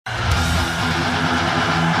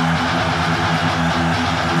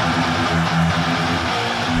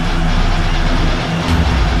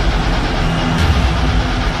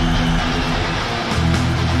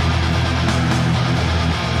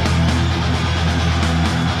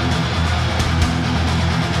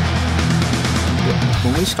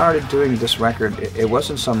we started doing this record, it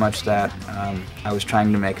wasn't so much that I was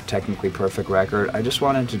trying to make a technically perfect record. I just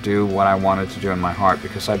wanted to do what I wanted to do in my heart,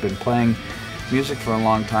 because I've been playing music for a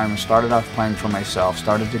long time. I started off playing for myself,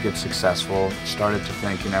 started to get successful, started to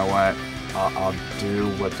think, you know what, I'll do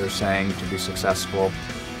what they're saying to be successful.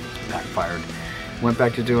 Backfired. Went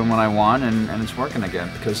back to doing what I want, and it's working again,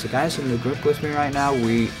 because the guys in the group with me right now,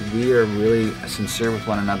 we are really sincere with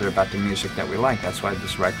one another about the music that we like. That's why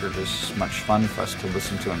this record is much fun for us to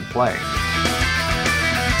listen to and play.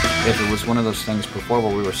 If it was one of those things before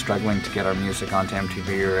where we were struggling to get our music onto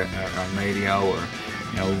MTV or on radio, or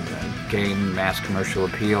gain mass commercial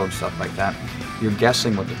appeal and stuff like that, you're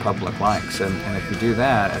guessing what the public likes, and if you do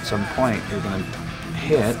that, at some point you're going to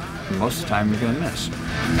hit. Most of the time you're going to miss.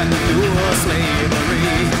 And your slavery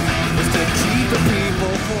is to keep the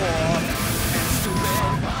people poor.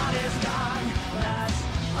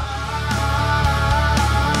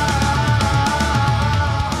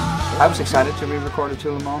 I was excited to re-record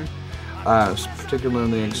To Limon. I was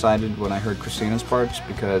particularly excited when I heard Christina's parts,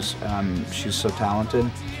 because she's so talented.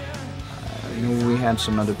 We had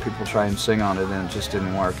some other people try and sing on it, and it just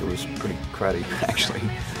didn't work. It was pretty cruddy, actually.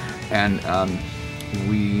 And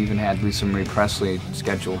we even had Lisa Marie Presley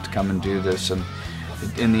scheduled to come and do this, and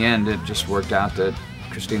in the end it just worked out that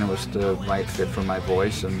Christina was the right fit for my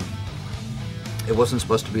voice, and it wasn't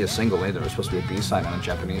supposed to be a single either. It was supposed to be a B-side on a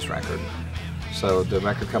Japanese record. So the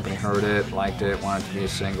record company heard it, liked it, wanted it to be a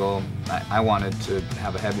single. I wanted to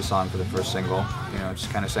have a heavy song for the first single, just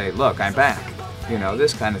kind of say, look, I'm back,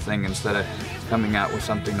 this kind of thing, instead of coming out with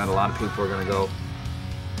something that a lot of people are going to go.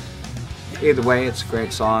 Either way, it's a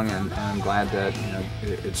great song, and I'm glad that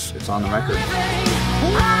it's on the record.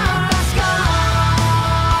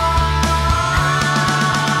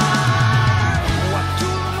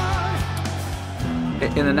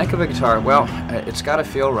 In the neck of a guitar, well, it's got to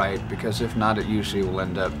feel right, because if not, it usually will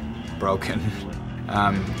end up broken.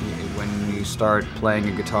 When you start playing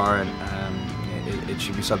a guitar, it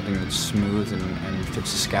should be something that's smooth and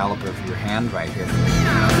fits the scallop of your hand right here.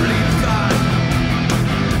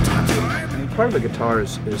 Part of the guitar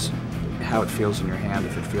is how it feels in your hand.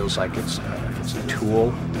 If it feels like it's a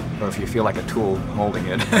tool, or if you feel like a tool holding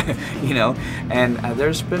it, And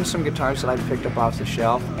there's been some guitars that I've picked up off the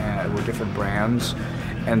shelf with different brands,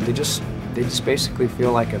 and they just basically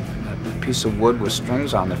feel like a piece of wood with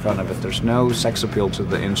strings on the front of it. There's no sex appeal to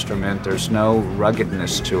the instrument. There's no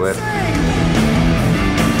ruggedness to it.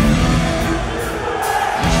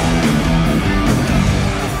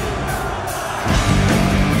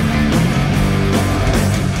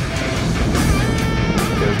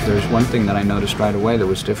 There's one thing that I noticed right away that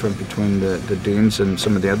was different between the Dunes and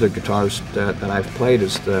some of the other guitars that I've played,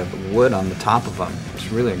 is the wood on the top of them.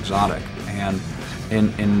 It's really exotic, and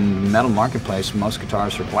in metal marketplace, most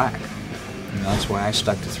guitars are black. That's why I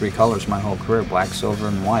stuck to 3 colors my whole career: black, silver,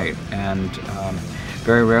 and white. And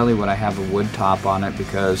very rarely would I have a wood top on it,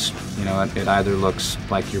 because it either looks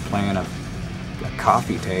like you're playing a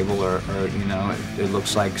coffee table, or it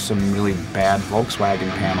looks like some really bad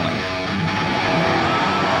Volkswagen paneling.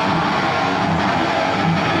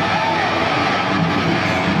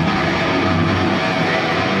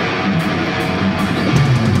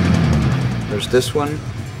 There's this one,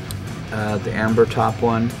 the amber top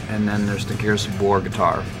one, and then there's the Gears of War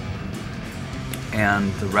guitar.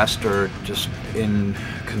 And the rest are just in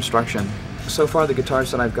construction. So far, the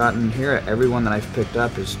guitars that I've gotten here, every one that I've picked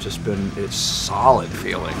up has just been, it's solid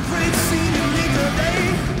feeling.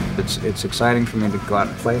 It's exciting for me to go out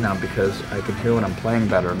and play now, because I can hear when I'm playing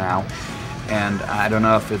better now. And I don't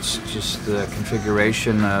know if it's just the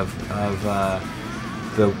configuration of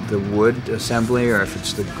the wood assembly, or if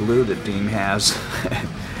it's the glue that Dean has.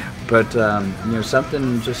 But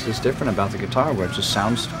something just is different about the guitar, where it just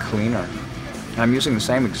sounds cleaner. And I'm using the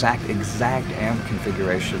same exact amp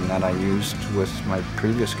configuration that I used with my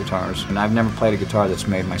previous guitars, and I've never played a guitar that's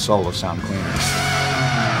made my solo sound cleaner.